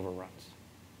cost overruns?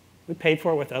 We paid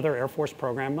for it with other Air Force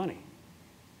program money.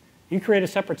 You create a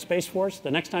separate Space Force,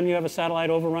 the next time you have a satellite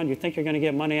overrun, you think you're going to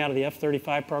get money out of the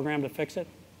F-35 program to fix it?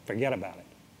 Forget about it.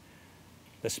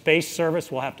 The Space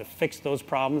Service will have to fix those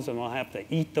problems and will have to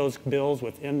eat those bills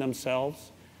within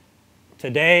themselves.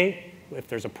 Today, if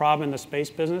there's a problem in the space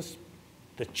business,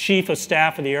 the Chief of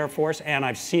Staff of the Air Force, and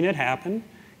I've seen it happen,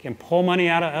 can pull money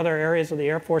out of other areas of the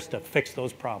Air Force to fix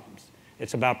those problems.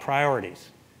 It's about priorities.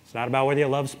 It's not about whether you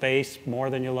love space more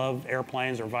than you love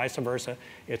airplanes or vice versa.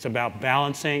 It's about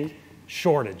balancing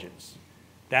shortages.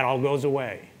 That all goes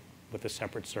away with a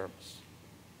separate service.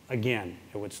 Again,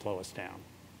 it would slow us down.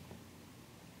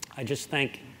 I just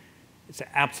think it's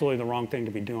absolutely the wrong thing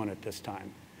to be doing at this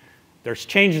time. There's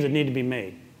changes that need to be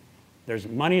made. There's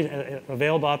money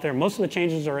available out there. Most of the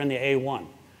changes are in the A1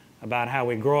 about how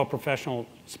we grow a professional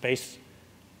space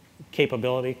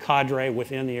capability, cadre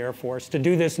within the Air Force to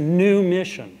do this new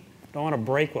mission. Don't want to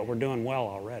break what we're doing well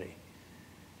already.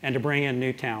 And to bring in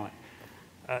new talent.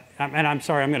 And I'm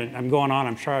sorry, I'm going on.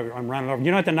 I'm sorry, I'm running over.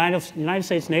 You know, at the United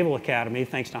States Naval Academy,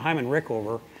 thanks to Hyman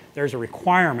Rickover, there's a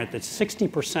requirement that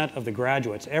 60% of the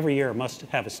graduates every year must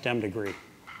have a STEM degree.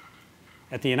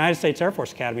 At the United States Air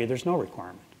Force Academy, there's no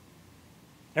requirement.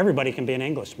 Everybody can be an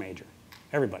English major.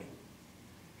 Everybody.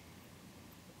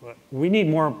 We need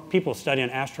more people studying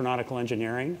astronautical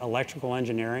engineering, electrical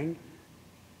engineering,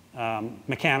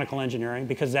 mechanical engineering,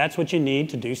 because that's what you need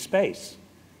to do space,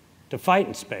 to fight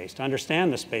in space, to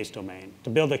understand the space domain, to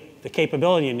build the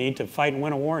capability you need to fight and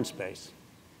win a war in space.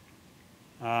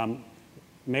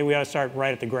 Maybe we ought to start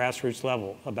right at the grassroots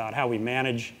level about how we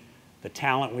manage the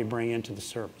talent we bring into the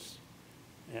service,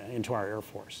 into our Air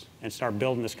Force, and start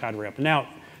building this cadre up. And now,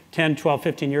 10, 12,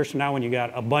 15 years from now, when you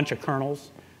got a bunch of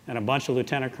colonels and a bunch of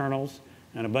lieutenant colonels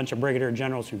and a bunch of brigadier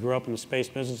generals who grew up in the space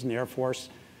business in the Air Force,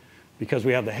 because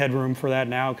we have the headroom for that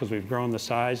now, because we've grown the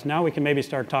size, now we can maybe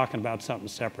start talking about something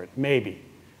separate, maybe.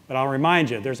 But I'll remind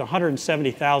you, there's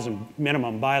 170,000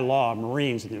 minimum by law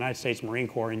Marines in the United States Marine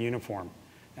Corps in uniform,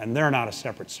 and they're not a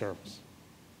separate service.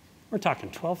 We're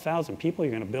talking 12,000 people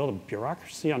you're going to build a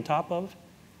bureaucracy on top of?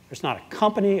 There's not a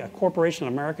company, a corporation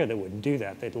in America that would do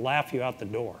that. They'd laugh you out the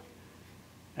door.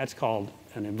 That's called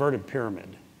an inverted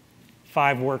pyramid.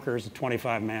 5 workers,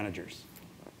 25 managers.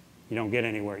 You don't get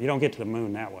anywhere. You don't get to the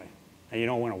moon that way, and you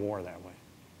don't win a war that way.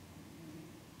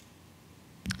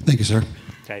 Thank you, sir.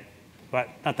 Okay, but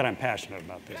not that I'm passionate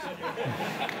about this.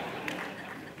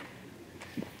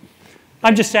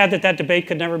 I'm just sad that that debate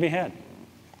could never be had.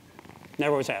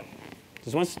 Never was had.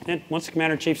 Because once the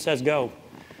commander-in-chief says go,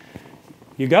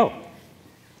 you go.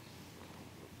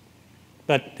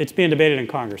 But it's being debated in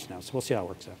Congress now, so we'll see how it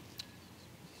works out.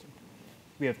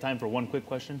 We have time for one quick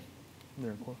question.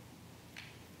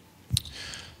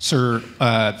 Sir,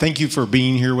 thank you for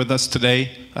being here with us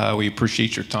today. We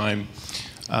appreciate your time.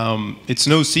 It's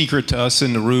no secret to us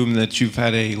in the room that you've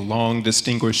had a long,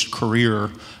 distinguished career,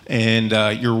 and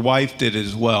your wife did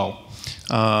as well.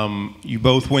 You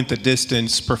both went the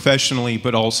distance professionally,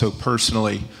 but also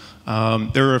personally.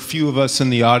 There are a few of us in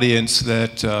the audience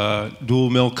that dual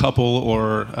mill couple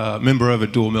or member of a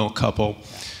dual mill couple.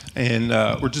 And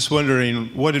we're just wondering,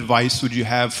 what advice would you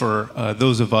have for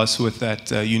those of us with that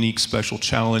unique special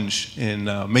challenge in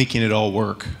making it all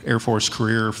work? Air Force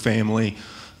career, family,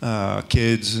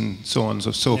 kids, and so on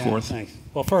and so forth. Thanks.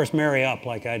 Well, first, marry up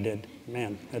like I did.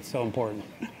 Man, that's so important.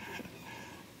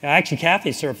 Actually,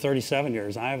 Kathy served 37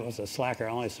 years. I was a slacker.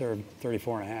 I only served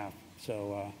 34 and a half.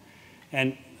 So,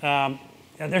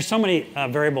 there's so many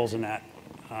variables in that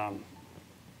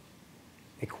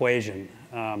equation.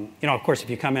 You know, of course, if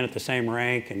you come in at the same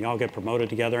rank and you all get promoted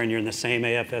together and you're in the same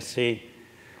AFSC,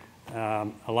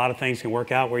 a lot of things can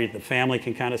work out where the family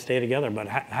can kind of stay together, but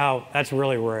that's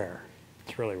really rare.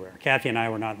 It's really rare. Kathy and I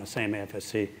were not in the same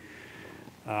AFSC.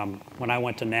 When I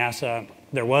went to NASA,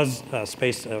 there was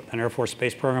an Air Force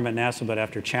space program at NASA, but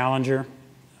after Challenger,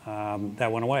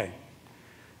 that went away.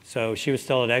 So she was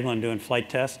still at Eglin doing flight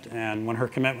tests, and when her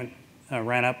commitment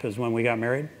ran up is when we got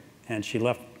married, and she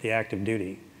left the active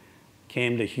duty,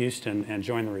 came to Houston and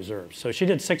joined the reserves. So she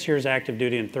did 6 years active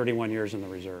duty and 31 years in the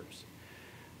reserves.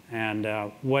 And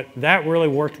that really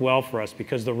worked well for us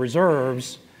because the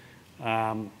reserves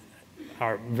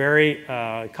are very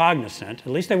cognizant,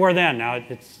 at least they were then. Now,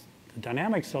 the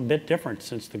dynamic's a bit different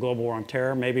since the global war on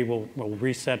terror. Maybe we'll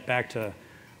reset back to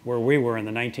where we were in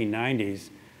the 1990s,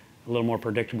 a little more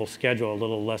predictable schedule, a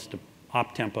little less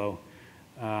op tempo.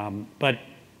 But,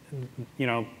 you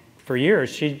know, for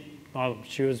years, while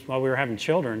we were having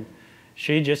children,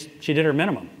 she did her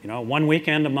minimum, you know, 1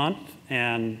 weekend a month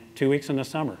and 2 weeks in the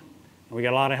summer. And we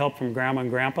got a lot of help from Grandma and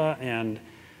Grandpa, and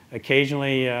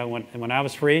occasionally when I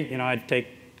was free, you know, I'd take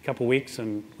a couple weeks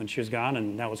and when she was gone,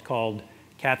 and that was called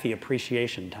Kathy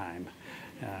appreciation time.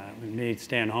 Me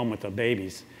staying home with the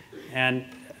babies. And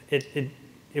it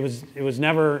was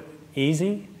never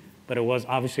easy, but it was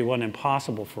obviously wasn't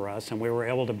impossible for us, and we were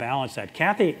able to balance that.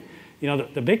 Kathy, you know,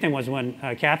 the big thing was when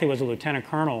Kathy was a lieutenant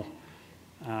colonel,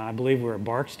 I believe we were at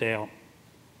Barksdale,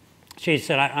 she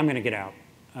said, I'm going to get out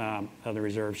of the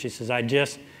reserve. She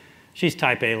says, she's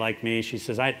type A like me. She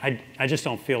says, I just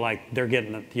don't feel like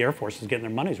the Air Force is getting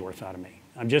their money's worth out of me.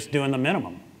 I'm just doing the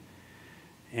minimum.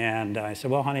 And I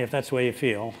said, well, honey, if that's the way you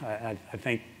feel, I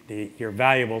think you're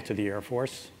valuable to the Air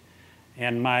Force.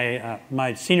 And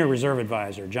my senior reserve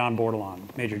advisor, John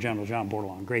Bordelon, Major General John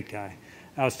Bordelon, great guy,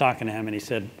 I was talking to him, and he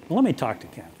said, well, let me talk to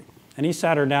Kathy. And he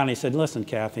sat her down, and he said, listen,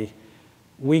 Kathy,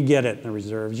 we get it in the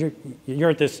reserves. You're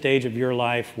at this stage of your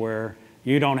life where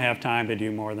you don't have time to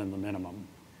do more than the minimum.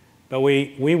 But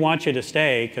we want you to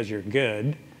stay because you're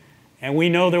good, and we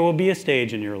know there will be a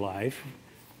stage in your life,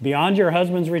 beyond your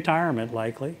husband's retirement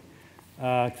likely,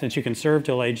 since you can serve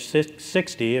till age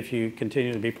 60 if you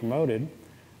continue to be promoted,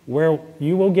 where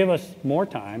you will give us more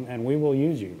time and we will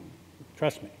use you.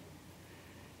 Trust me.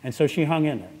 And so she hung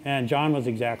in there, and John was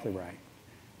exactly right.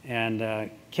 And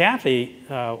Kathy,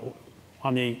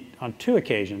 on 2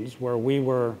 occasions where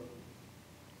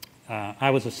I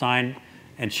was assigned,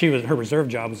 and her reserve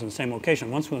job was in the same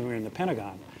location. Once when we were in the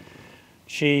Pentagon,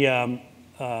 she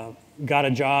got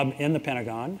a job in the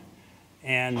Pentagon,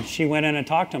 and she went in and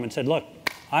talked to him and said, look,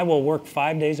 I will work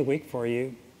 5 days a week for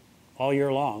you all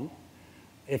year long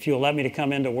if you'll let me to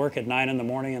come into work at 9 in the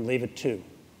morning and leave at 2,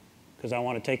 because I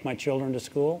want to take my children to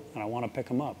school and I want to pick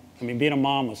them up. I mean, being a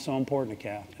mom was so important to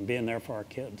Kath, and being there for our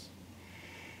kids.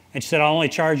 And she said, I'll only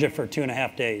charge it for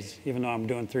 2.5 days, even though I'm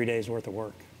doing 3 days worth of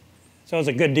work. So it was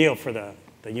a good deal for the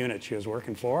unit she was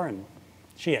working for, and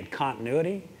she had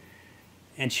continuity.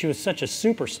 And she was such a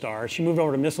superstar. She moved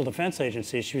over to Missile Defense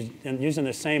Agency. She was using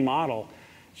the same model.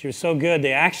 She was so good,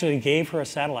 they actually gave her a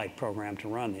satellite program to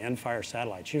run, the Endfire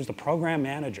satellite. She was the program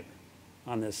manager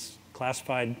on this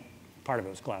classified, part of it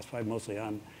was classified, mostly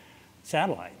on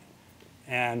satellite,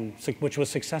 and which was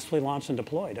successfully launched and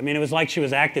deployed. I mean, it was like she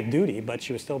was active duty, but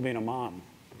she was still being a mom.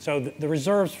 So the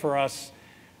reserves for us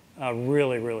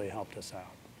really, really helped us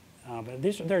out. But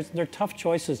they're tough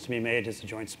choices to be made as a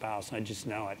joint spouse. I just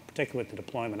know it, particularly with the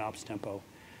deployment ops tempo.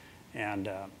 And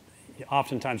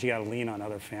oftentimes you got to lean on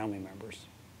other family members.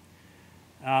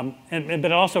 But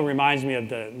it also reminds me of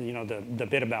the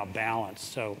bit about balance.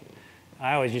 So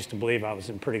I always used to believe I was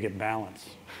in pretty good balance.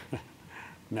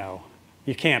 No,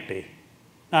 you can't be,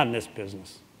 not in this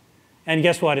business. And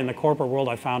guess what? In the corporate world,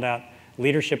 I found out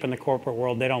leadership in the corporate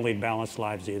world, they don't lead balanced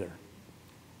lives either.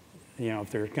 You know,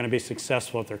 if they're going to be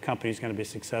successful, if their company's going to be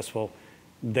successful,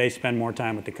 they spend more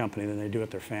time with the company than they do with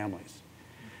their families.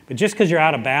 But just because you're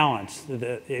out of balance,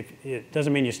 it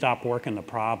doesn't mean you stop working the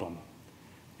problem.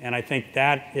 And I think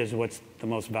that is what's the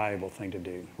most valuable thing to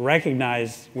do.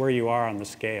 Recognize where you are on the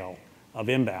scale of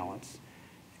imbalance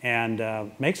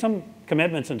and make some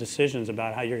commitments and decisions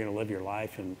about how you're going to live your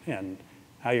life and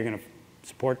how you're going to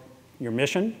support your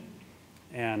mission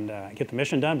and get the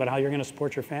mission done, but how you're going to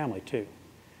support your family too.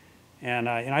 And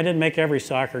I didn't make every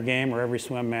soccer game or every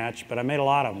swim match, but I made a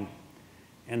lot of them.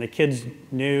 And the kids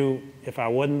knew if I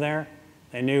wasn't there,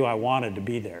 they knew I wanted to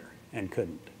be there and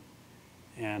couldn't.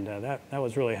 And that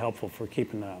was really helpful for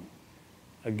keeping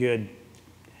a good,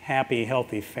 happy,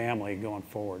 healthy family going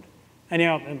forward. And, you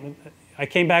know, I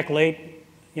came back late.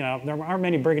 You know, there aren't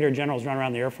many brigadier generals running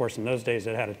around the Air Force in those days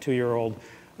that had a 2-year-old,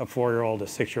 a 4-year-old, a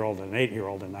 6-year-old, and an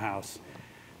 8-year-old in the house.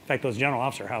 In fact, those general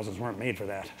officer houses weren't made for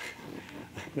that.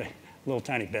 Little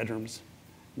tiny bedrooms,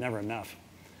 never enough.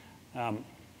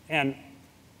 And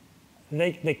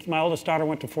my oldest daughter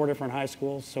went to 4 different high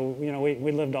schools, so you know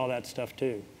we lived all that stuff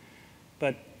too.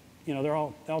 But you know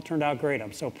they all turned out great.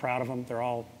 I'm so proud of them. They're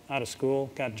all out of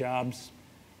school, got jobs.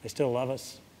 They still love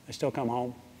us. They still come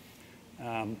home.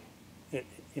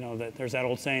 You know there's that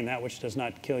old saying, that which does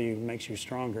not kill you makes you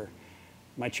stronger.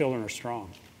 My children are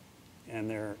strong, and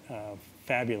they're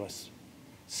fabulous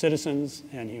citizens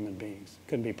and human beings.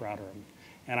 Couldn't be prouder of them.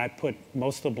 And I put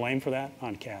most of the blame for that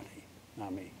on Kathy,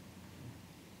 not me.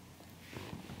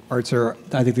 All right, sir.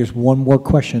 I think there's one more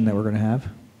question that we're going to have.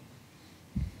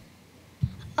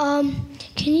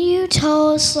 Can you tell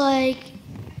us,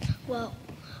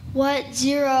 what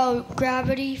zero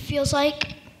gravity feels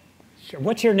like? Sure.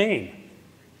 What's your name?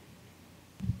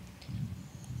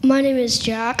 My name is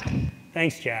Jack.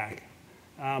 Thanks, Jack.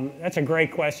 That's a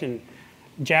great question.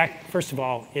 Jack, first of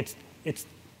all, it's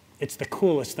the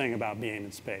coolest thing about being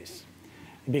in space,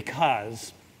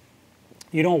 because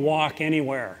you don't walk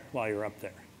anywhere while you're up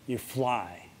there. You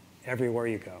fly everywhere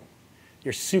you go.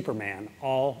 You're Superman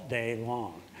all day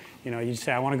long. You know, you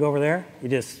say, I want to go over there. You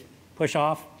just push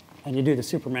off, and you do the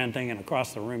Superman thing, and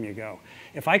across the room you go.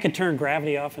 If I could turn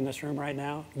gravity off in this room right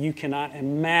now, you cannot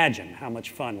imagine how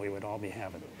much fun we would all be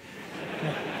having.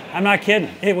 I'm not kidding.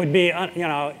 It would be, you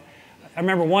know, I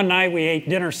remember one night we ate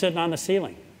dinner sitting on the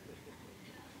ceiling.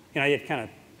 You know, you kind of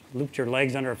looped your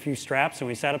legs under a few straps, and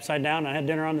we sat upside down and had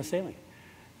dinner on the ceiling.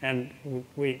 And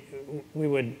we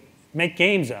would make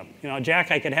games up. You know, Jack,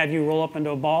 I could have you roll up into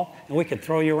a ball, and we could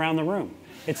throw you around the room.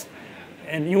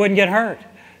 And you wouldn't get hurt.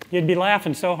 You'd be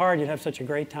laughing so hard, you'd have such a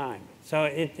great time. So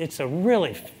it's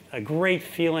a great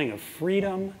feeling of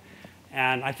freedom.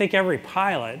 And I think every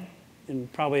pilot,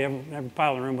 and probably every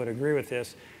pilot in the room would agree with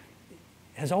this,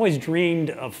 has always dreamed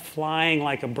of flying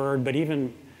like a bird, but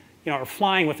even, you know, or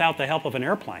flying without the help of an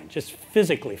airplane, just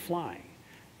physically flying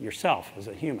yourself as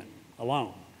a human,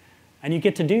 alone. And you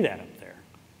get to do that up there.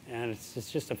 And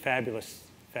it's just a fabulous,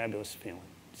 fabulous feeling.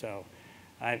 So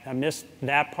I missed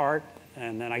that part.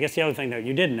 And then I guess the other thing that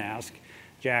you didn't ask,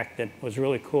 Jack, that was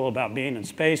really cool about being in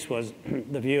space was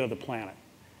the view of the planet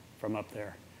from up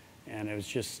there. And it was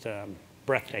just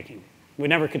breathtaking. We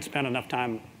never could spend enough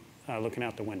time looking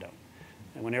out the window.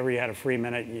 And whenever you had a free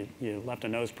minute, you left a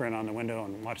nose print on the window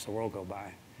and watched the world go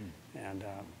by. And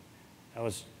I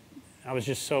was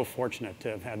just so fortunate to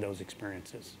have had those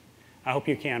experiences. I hope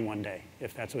you can one day,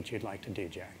 if that's what you'd like to do,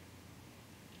 Jack.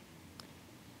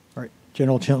 All right,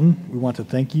 General Chilton, we want to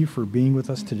thank you for being with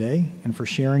us today and for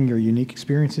sharing your unique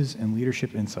experiences and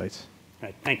leadership insights. All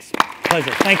right, thanks.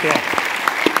 pleasure. Thank you all.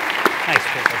 Thanks,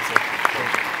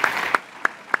 Chris.